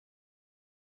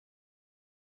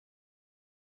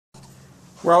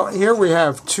Well, here we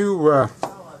have two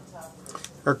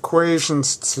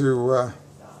equations to,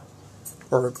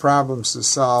 or problems to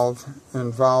solve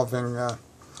involving the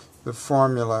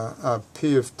formula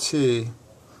P of t,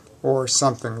 or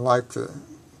something like the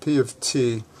P of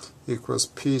t equals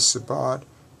P sub odd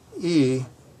e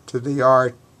to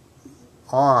the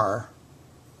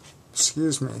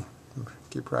excuse me,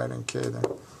 keep writing k there,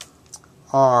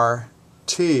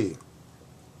 RT.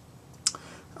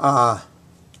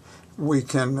 We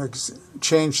can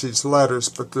change these letters,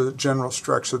 but the general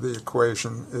structure of the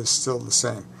equation is still the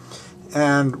same.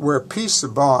 And where P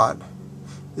sub odd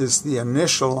is the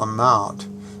initial amount,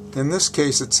 in this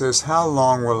case it says how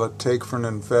long will it take for an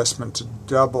investment to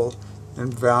double in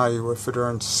value if it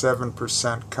earns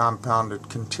 7% compounded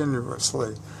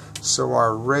continuously. So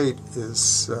our rate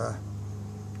is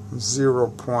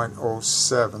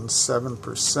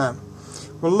 0.077%.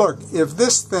 Well, look, if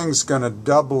this thing's going to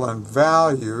double in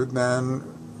value, then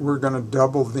we're going to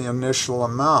double the initial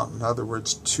amount. In other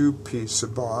words, 2p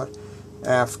sub odd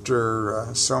after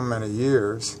so many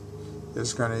years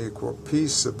is going to equal p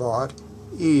sub odd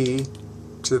e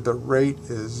to the rate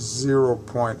is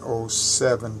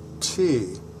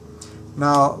 0.07t.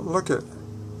 Now, look at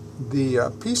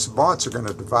the p sub odds are going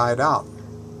to divide out.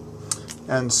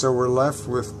 And so we're left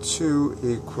with 2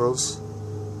 equals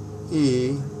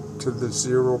e to the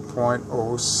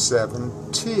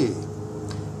 0.07t.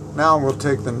 Now we'll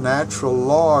take the natural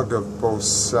log of both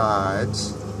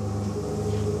sides,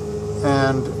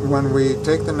 and when we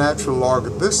take the natural log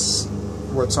of this,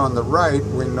 what's on the right,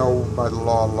 we know by the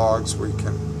law of logs we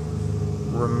can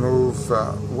remove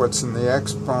what's in the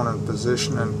exponent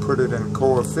position and put it in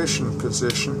coefficient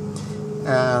position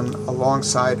and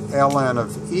alongside ln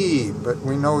of e, but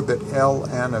we know that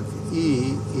ln of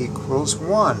e equals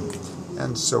 1.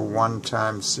 And so 1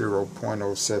 times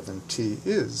 0.07t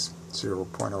is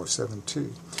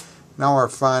 0.07t. Now our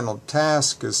final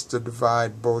task is to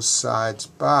divide both sides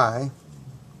by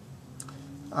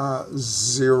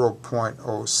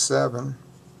 0.07.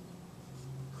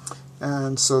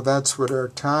 And so that's what our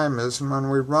time is. And when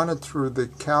we run it through the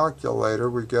calculator,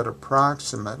 we get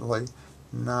approximately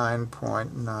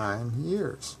 9.9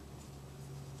 years.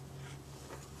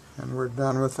 And we're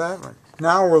done with that one.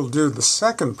 Now we'll do the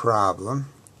second problem,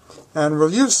 and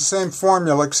we'll use the same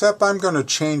formula, except I'm going to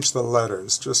change the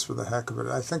letters just for the heck of it.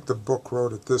 I think the book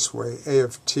wrote it this way, a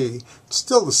of t, it's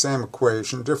still the same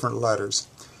equation, different letters,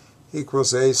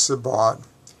 equals a sub odd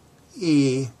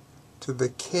e to the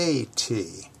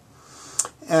kt.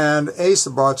 And a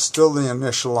sub odd is still the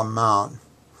initial amount.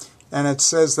 And it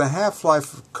says the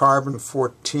half-life of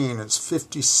carbon-14 is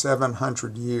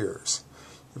 5,700 years.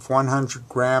 If 100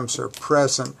 grams are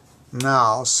present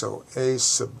now, so a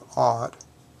sub odd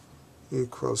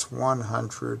equals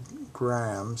 100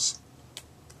 grams,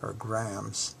 or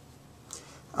grams.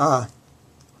 How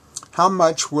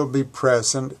much will be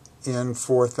present in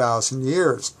 4,000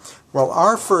 years? Well,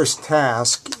 our first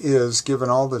task is, given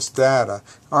all this data,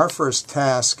 our first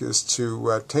task is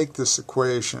to take this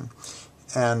equation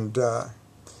and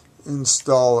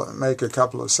make a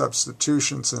couple of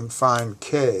substitutions and find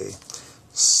k.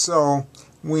 So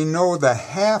we know the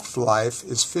half-life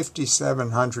is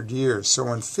 5,700 years.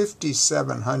 So in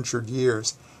 5,700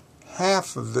 years,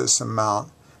 half of this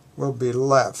amount will be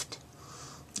left.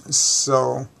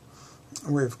 So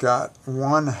we've got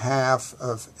 1/2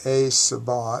 of a sub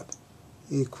odd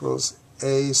equals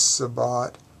a sub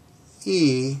odd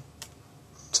e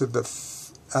to the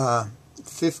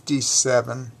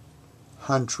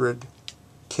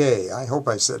 5,700k. I hope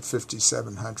I said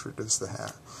 5,700 is the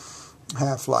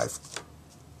half-life.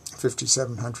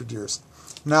 5,700 years.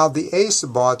 Now the a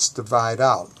sub odds divide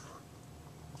out,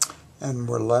 and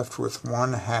we're left with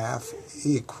 1/2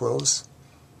 equals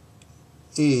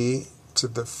e to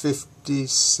the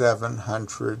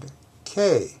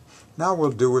 5,700k. Now we'll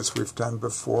do as we've done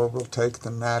before. We'll take the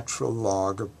natural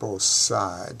log of both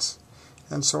sides.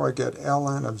 And so I get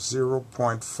ln of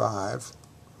 0.5.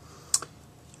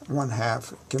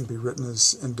 1/2 can be written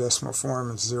as in decimal form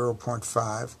as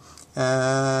 0.5.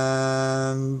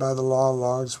 And by the law of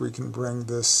logs, we can bring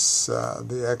this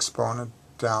the exponent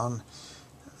down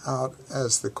out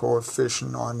as the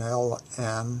coefficient on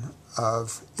ln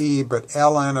of e, but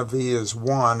ln of e is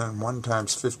 1, and 1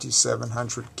 times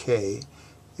 5,700k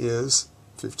is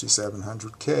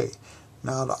 5,700k.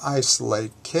 Now to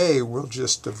isolate k, we'll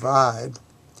just divide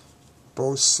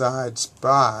both sides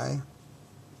by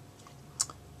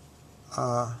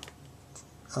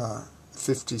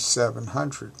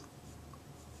 5,700.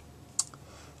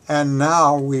 And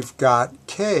now we've got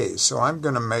k, so I'm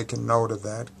going to make a note of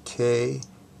that. K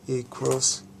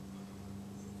equals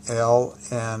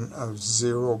ln of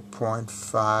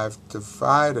 0.5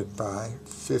 divided by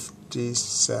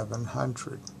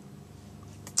 5,700.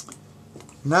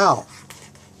 Now,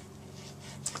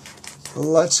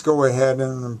 let's go ahead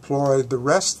and employ the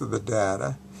rest of the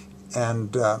data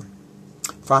and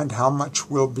find how much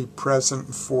will be present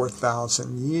in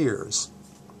 4,000 years.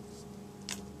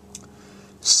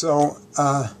 So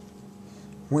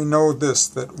we know this,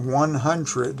 that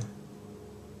 100,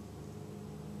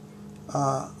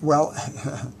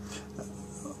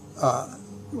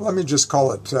 let me just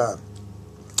call it,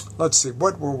 let's see,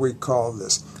 what will we call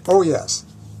this? Oh yes,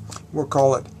 we'll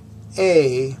call it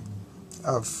A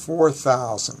of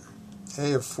 4,000.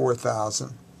 A of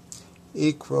 4,000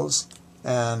 equals,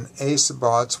 and A sub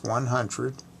aud's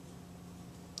 100,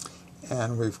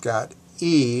 and we've got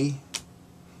E,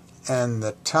 and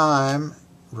the time,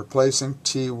 replacing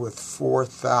T with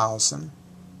 4,000,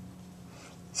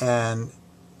 and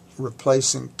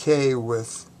replacing K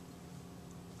with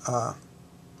ln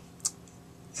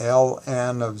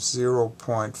of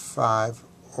 0.5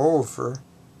 over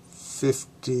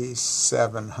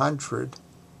 5,700.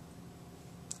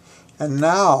 And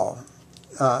now,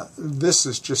 this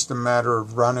is just a matter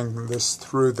of running this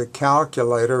through the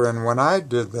calculator, and when I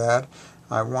did that,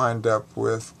 I wind up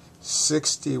with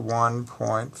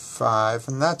 61.5,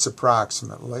 and that's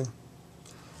approximately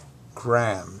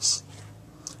grams.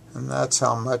 And that's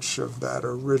how much of that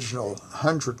original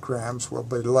 100 grams will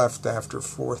be left after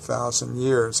 4,000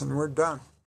 years, and we're done.